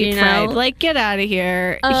tot, and deep fried. Like, get out of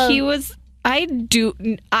here.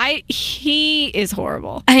 He is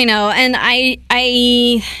horrible. I know, and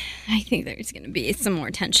I think there's going to be some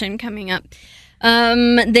more tension coming up.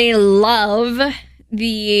 They love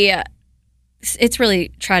it's really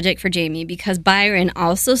tragic for Jamie because Byron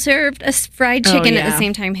also served a fried chicken at the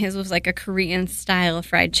same time. His was like a Korean style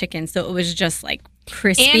fried chicken, so it was just like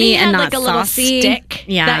crispy and not like a saucy. Little stick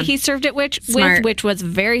that he served it with, which was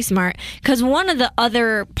very smart. Because one of the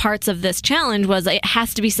other parts of this challenge was it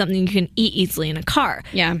has to be something you can eat easily in a car.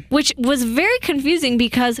 Yeah, which was very confusing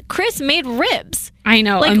because Chris made ribs. I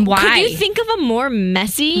know, like, and why? Could you think of a more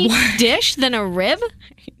messy dish than a rib?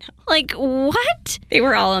 Like, what? They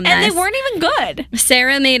were all a mess. And they weren't even good.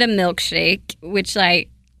 Sarah made a milkshake, which, like,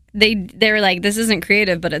 they were like, this isn't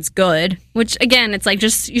creative, but it's good. Which, again, it's like,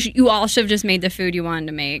 just you all should have just made the food you wanted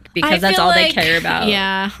to make because that's all they care about.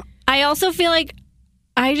 Yeah. I also feel like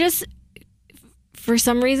for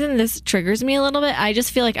some reason, this triggers me a little bit. I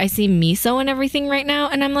just feel like I see miso and everything right now.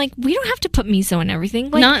 And I'm like, we don't have to put miso in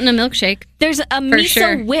everything. Like, not in a milkshake. There's a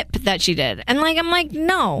miso whip that she did. And like, I'm like,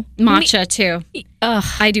 no. Matcha, too. Ugh.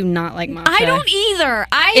 I do not like matcha. I don't either.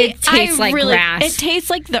 It tastes like grass. It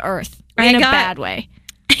tastes like the earth in a bad way.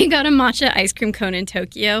 I got a matcha ice cream cone in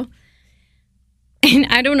Tokyo. And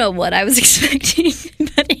I don't know what I was expecting,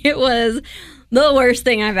 but it was the worst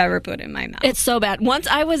thing I've ever put in my mouth. It's so bad. Once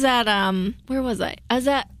I was at, where was I? I was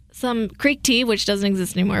at some Creek Tea, which doesn't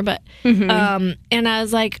exist anymore, but, and I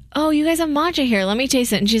was like, oh, you guys have matcha here. Let me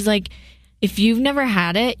taste it. And she's like, if you've never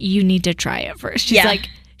had it, you need to try it first. She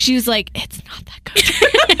was like, it's not that good.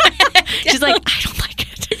 She's like, I don't like it.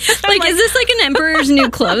 Like, is this like an Emperor's New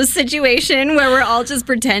Clothes situation where we're all just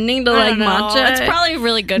pretending to like matcha? It's probably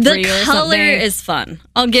really good for you or something. The color is fun.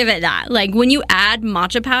 I'll give it that. Like, when you add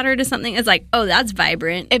matcha powder to something, it's like, oh, that's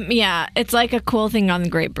vibrant. It's like a cool thing on the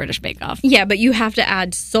Great British Bake Off. Yeah, but you have to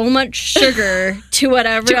add so much sugar to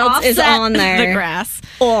whatever else is on there. The grass.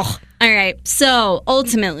 Oh, all right. So,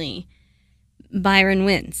 ultimately, Byron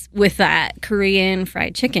wins with that Korean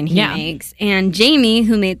fried chicken he makes. And Jamie,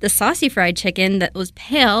 who made the saucy fried chicken that was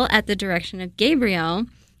pale at the direction of Gabriel,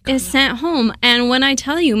 is sent home. And when I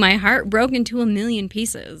tell you, my heart broke into a million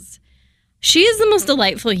pieces. She is the most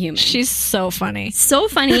delightful human. She's so funny. So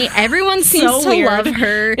funny. Everyone seems to love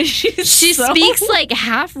her. She speaks like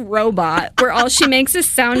half robot, where all she makes is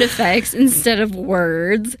sound effects instead of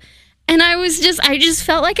words. And I just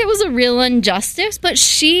felt like it was a real injustice, but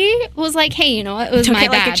she was like, hey, you know what? It was my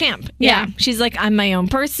bad. Like a champ. Yeah. She's like, I'm my own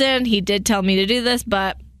person. He did tell me to do this,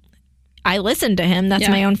 but I listened to him. That's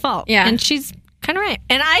my own fault. Yeah. And she's kind of right.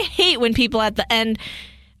 And I hate when people at the end,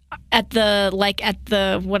 at the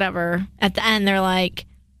end, they're like,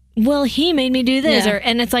 well, he made me do this.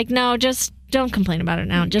 And it's like, no, just don't complain about it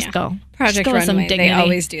now. Just go. Project Runway, they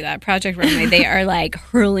always do that. Project Runway, they are like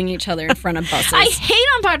hurling each other in front of buses. I hate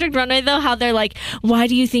on Project Runway, though, how they're like, why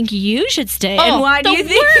do you think you should stay? And why do you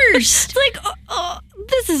think... worst. It's like,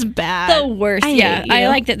 this is bad. The worst. I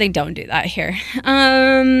like that they don't do that here.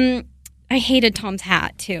 I hated Tom's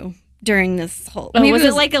hat, too, during this whole... was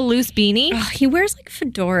it like a loose beanie? He wears like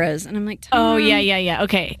fedoras, and I'm like, Tom... Oh, yeah.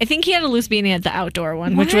 Okay. I think he had a loose beanie at the outdoor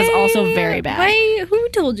one, which was also very bad. Who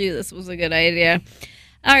told you this was a good idea?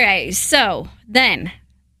 All right, so then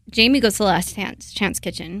Jamie goes to Last Chance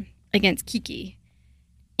Kitchen against Kiki.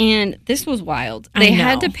 And this was wild. They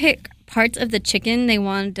had to pick parts of the chicken they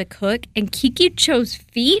wanted to cook, and Kiki chose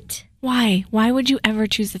feet. Why? Why would you ever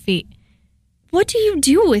choose the feet? What do you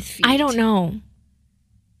do with feet? I don't know.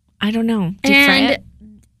 Deep fry it?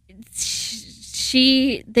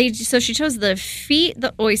 She chose the feet,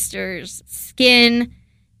 the oysters, skin,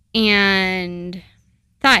 and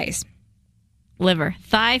thighs. Liver.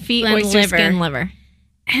 Thigh, feet, oyster, skin, liver.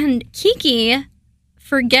 And Kiki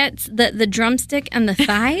forgets that the drumstick and the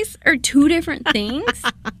thighs are two different things.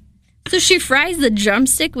 So she fries the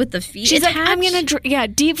drumstick with the feet She's attached. like, I'm going to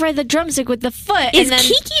deep fry the drumstick with the foot.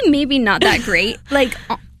 Kiki maybe not that great? Like,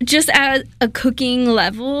 just at a cooking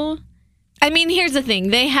level? I mean, here's the thing.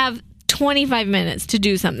 They have 25 minutes to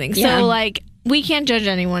do something. Yeah. So, like, we can't judge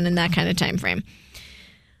anyone in that kind of time frame.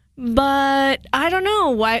 But I don't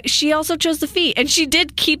know why she also chose the feet. And she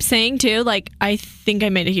did keep saying, too, like, I think I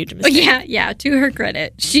made a huge mistake. Yeah, to her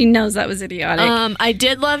credit. She knows that was idiotic. I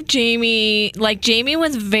did love Jamie. Like, Jamie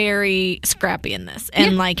was very scrappy in this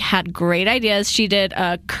and, like, had great ideas. She did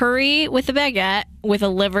a curry with a baguette with a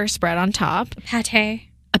liver spread on top. A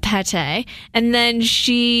pate. And then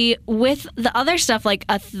she, with the other stuff, like,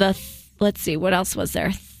 let's see, what else was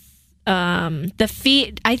there? the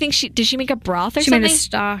feet. I think did she make a broth or something? She made a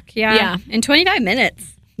stock. Yeah. In 25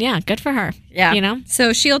 minutes. Yeah, good for her. Yeah. You know?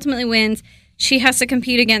 So she ultimately wins. She has to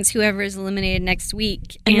compete against whoever is eliminated next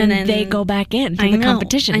week. And then they go back into the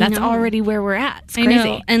competition. That's already where we're at. It's crazy. I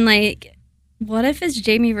know. And, like, what if it's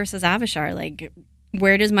Jamie versus Avishar? Like,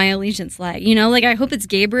 where does my allegiance lie? You know, like, I hope it's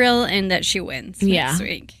Gabriel and that she wins next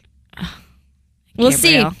week. We'll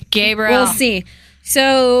see. Gabriel. We'll see.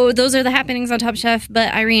 So those are the happenings on Top Chef.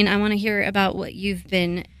 But, Irene, I want to hear about what you've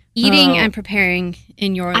been eating and preparing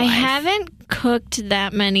in your life. I haven't cooked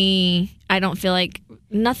that many, I don't feel like,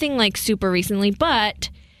 nothing like super recently, but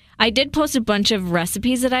I did post a bunch of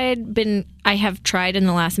recipes that I have tried in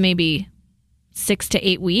the last maybe 6 to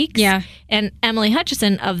 8 weeks. Yeah. And Emily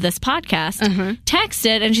Hutchison of this podcast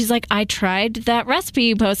texted and she's like, I tried that recipe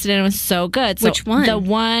you posted and it was so good. So which one? The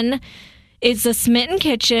one... It's a Smitten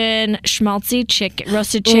Kitchen schmaltzy chicken,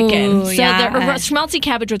 roasted chicken. Ooh, so schmaltzy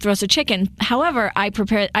cabbage with roasted chicken. However,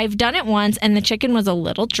 I've done it once and the chicken was a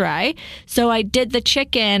little dry. So I did the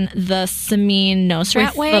chicken the Samin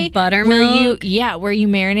Nosrat way. The buttermilk? Where you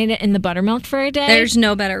marinate it in the buttermilk for a day. There's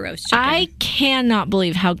no better roast chicken. I cannot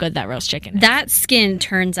believe how good that roast chicken is. That skin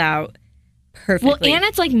turns out perfectly. Well, and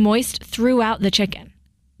it's like moist throughout the chicken.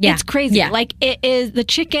 Yeah. It's crazy. Yeah. Like the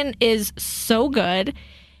chicken is so good.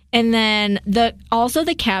 And then the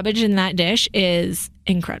cabbage in that dish is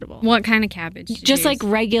incredible. What kind of cabbage? Just like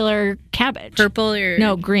regular cabbage. Purple or?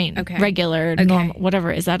 No, green. Okay. Regular, normal,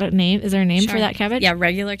 whatever. Is that a name? Is there a name for that cabbage? Yeah,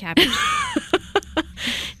 regular cabbage.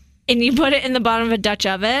 And you put it in the bottom of a Dutch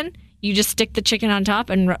oven. You just stick the chicken on top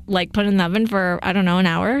and like put it in the oven for, I don't know, an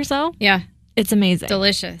hour or so. Yeah. It's amazing.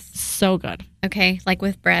 Delicious. So good. Okay. Like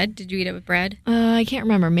with bread? Did you eat it with bread? I can't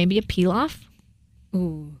remember. Maybe a pilaf?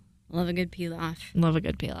 Ooh. Love a good pilaf. Love a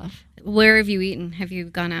good pilaf. Where have you eaten? Have you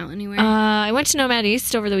gone out anywhere? I went to Nomad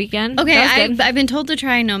East over the weekend. Okay, I've been told to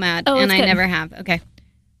try Nomad, and I never have. Okay.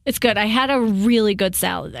 It's good. I had a really good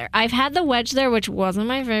salad there. I've had the wedge there, which wasn't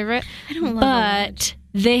my favorite. I don't love but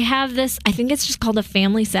they have this, I think it's just called a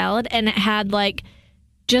family salad, and it had like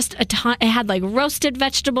just a ton, it had like roasted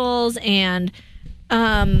vegetables and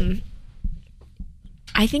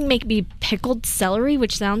I think maybe pickled celery,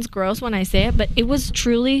 which sounds gross when I say it, but it was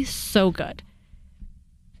truly so good.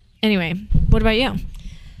 Anyway, what about you?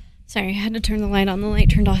 Sorry, I had to turn the light on. The light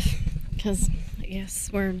turned off because, yes,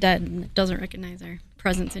 we're dead and it doesn't recognize our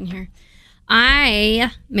presence in here.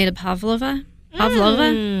 I made a pavlova for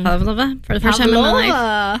the first time in my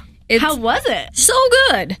life. How was it? So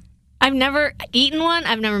good. I've never eaten one.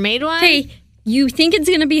 I've never made one. Hey, you think it's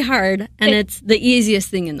going to be hard, and it's the easiest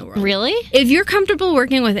thing in the world. Really? If you're comfortable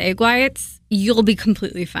working with egg whites, you'll be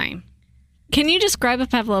completely fine. Can you describe a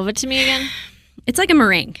pavlova to me again? It's like a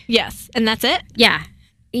meringue. Yes. And that's it? Yeah.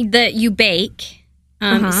 That you bake.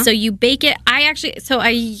 So you bake it. I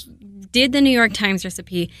did the New York Times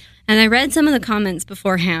recipe, and I read some of the comments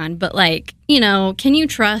beforehand, but like, can you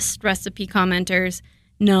trust recipe commenters?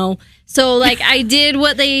 No. So like I did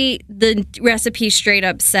what the recipe straight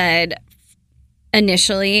up said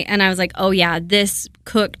initially, and I was like, oh yeah, this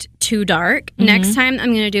cooked too dark. Next time I'm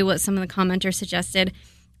going to do what some of the commenters suggested,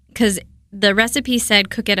 because the recipe said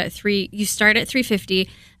cook it at you start at 350,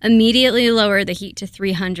 immediately lower the heat to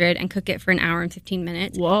 300 and cook it for an hour and 15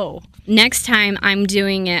 minutes. Whoa. Next time I'm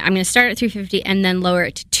doing it, I'm going to start at 350 and then lower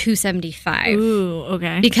it to 275. Ooh,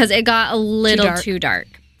 okay. Because it got a little too dark.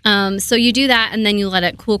 So you do that and then you let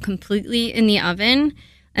it cool completely in the oven.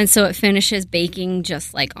 And so it finishes baking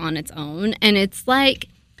just like on its own. And it's like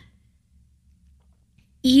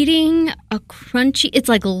eating a crunchy, it's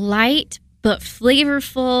like light but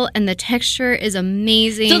flavorful, and the texture is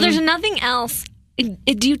amazing. So there's nothing else.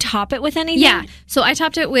 Do you top it with anything? Yeah. So I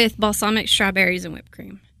topped it with balsamic strawberries and whipped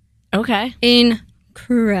cream. Okay.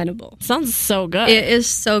 Incredible. Sounds so good. It is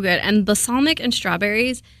so good. And balsamic and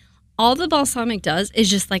strawberries, all the balsamic does is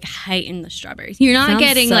just like heighten the strawberries. You're not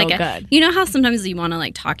getting so like good. You know how sometimes you want to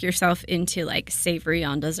like talk yourself into like savory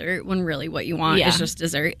on dessert when really what you want is just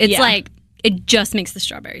dessert. It's like it just makes the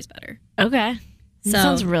strawberries better. Okay. So, that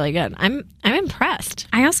sounds really good. I'm impressed.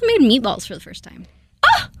 I also made meatballs for the first time.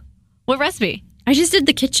 Oh! What recipe? I just did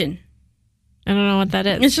the kitchen. I don't know what that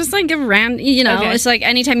is. It's just like a random, it's like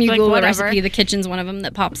anytime you Google a recipe, the kitchen's one of them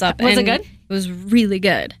that pops up. Was it good? It was really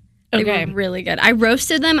good. Okay. They were really good. I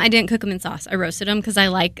roasted them. I didn't cook them in sauce. I roasted them because I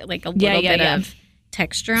like a little bit of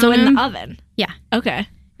texture on them. So in the oven? Yeah. Okay.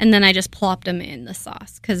 And then I just plopped them in the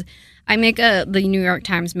sauce because I make the New York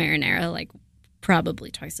Times marinara like probably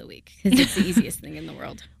twice a week because it's the easiest thing in the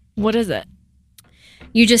world. What is it?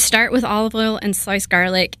 You just start with olive oil and sliced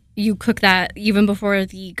garlic. You cook that even before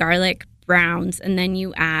the garlic browns, and then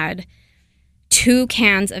you add 2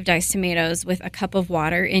 cans of diced tomatoes with a cup of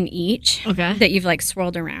water in each that you've like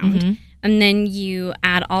swirled around. Mm-hmm. And then you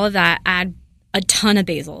add all of that, add a ton of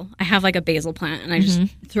basil. I have like a basil plant and I just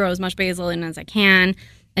throw as much basil in as I can,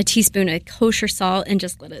 a teaspoon of kosher salt, and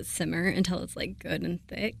just let it simmer until it's like good and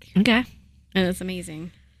thick. Okay. And it's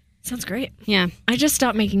amazing. Sounds great. Yeah. I just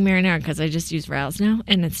stopped making marinara because I just use Rouse now,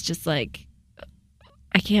 and it's just like,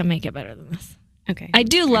 I can't make it better than this. Okay. I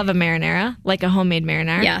do love a marinara, like a homemade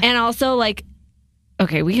marinara. Yeah. And also like,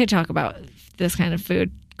 okay, we could talk about this kind of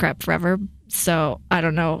food crap forever, so I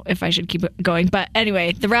don't know if I should keep it going. But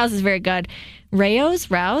anyway, the Rouse is very good. Rouse?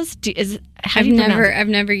 I've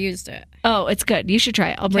never used it. Oh, it's good. You should try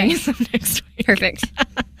it. I'll bring you some next week. Perfect.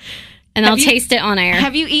 And I'll taste it on air.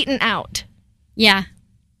 Have you eaten out? Yeah.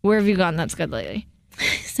 Where have you gone that's good lately?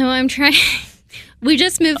 So I'm trying. We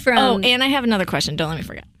just moved from. Oh, and I have another question. Don't let me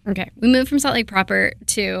forget. Okay. We moved from Salt Lake proper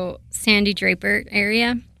to Sandy Draper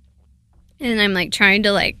area. And I'm like trying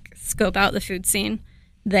to like scope out the food scene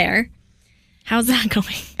there. How's that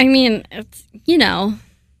going? I mean, it's,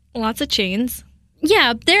 lots of chains.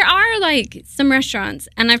 Yeah, there are like some restaurants,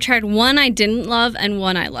 and I've tried one I didn't love and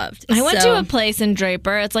one I loved. I went to a place in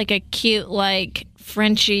Draper. It's like a cute, like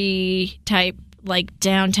Frenchy type, like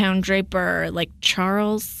downtown Draper, like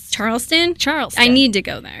Charleston. I need to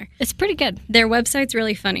go there. It's pretty good. Their website's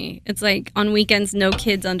really funny. It's like on weekends, no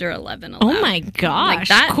kids under 11 allowed. Oh my gosh,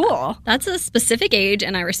 like cool. That's a specific age,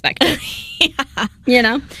 and I respect it.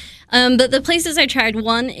 Yeah. But the places I tried,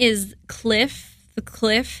 one is the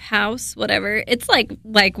Cliff House, whatever. It's like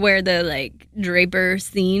where the like Draper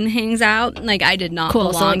scene hangs out. Like I did not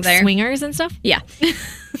belong so like there. Swingers and stuff. Yeah,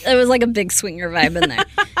 it was like a big swinger vibe in there.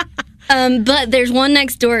 But there's one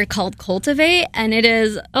next door called Cultivate, and it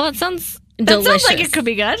is it sounds delicious. That sounds like it could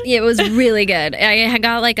be good. Yeah, it was really good. I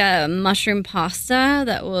got like a mushroom pasta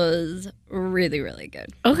that was really, really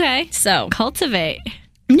good. Okay, so Cultivate.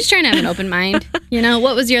 I'm just trying to have an open mind.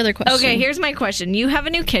 What was your other question? Okay, here's my question. You have a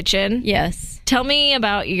new kitchen. Yes. Tell me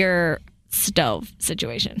about your stove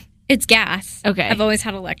situation. It's gas. Okay. I've always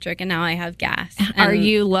had electric, and now I have gas. Are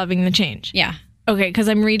you loving the change? Yeah. Okay, because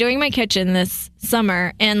I'm redoing my kitchen this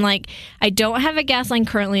summer, and like I don't have a gas line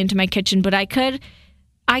currently into my kitchen, but I could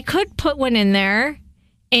put one in there,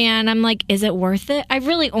 and I'm like, is it worth it? I've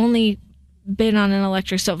really only been on an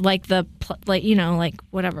electric stove, like the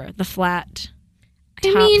whatever, the flat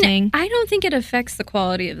thing. I don't think it affects the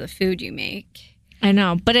quality of the food you make. I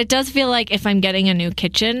know, but it does feel like if I'm getting a new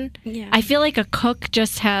kitchen, yeah. I feel like a cook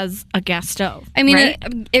just has a gas stove. I mean, right?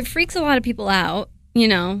 it freaks a lot of people out.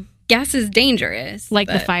 Gas is dangerous. Like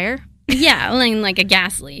the fire? Yeah, like a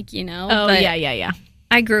gas leak, Oh, but yeah.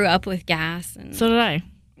 I grew up with gas. And so did I.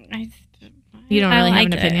 You don't really have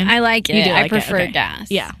an opinion? I like it. You do like I prefer it. Okay. gas.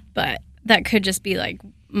 Yeah. But that could just be like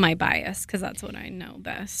my bias because that's what I know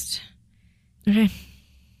best. Okay.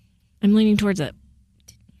 I'm leaning towards it.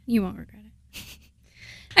 You won't regret it.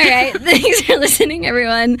 All right. Thanks for listening,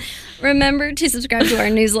 everyone. Remember to subscribe to our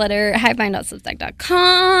newsletter,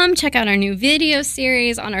 hivemind.substack.com. Check out our new video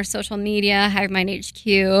series on our social media,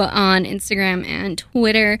 HiveMindHQ on Instagram and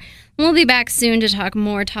Twitter. We'll be back soon to talk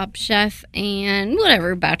more Top Chef and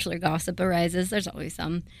whatever Bachelor gossip arises. There's always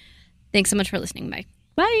some. Thanks so much for listening. Bye.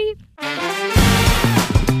 Bye.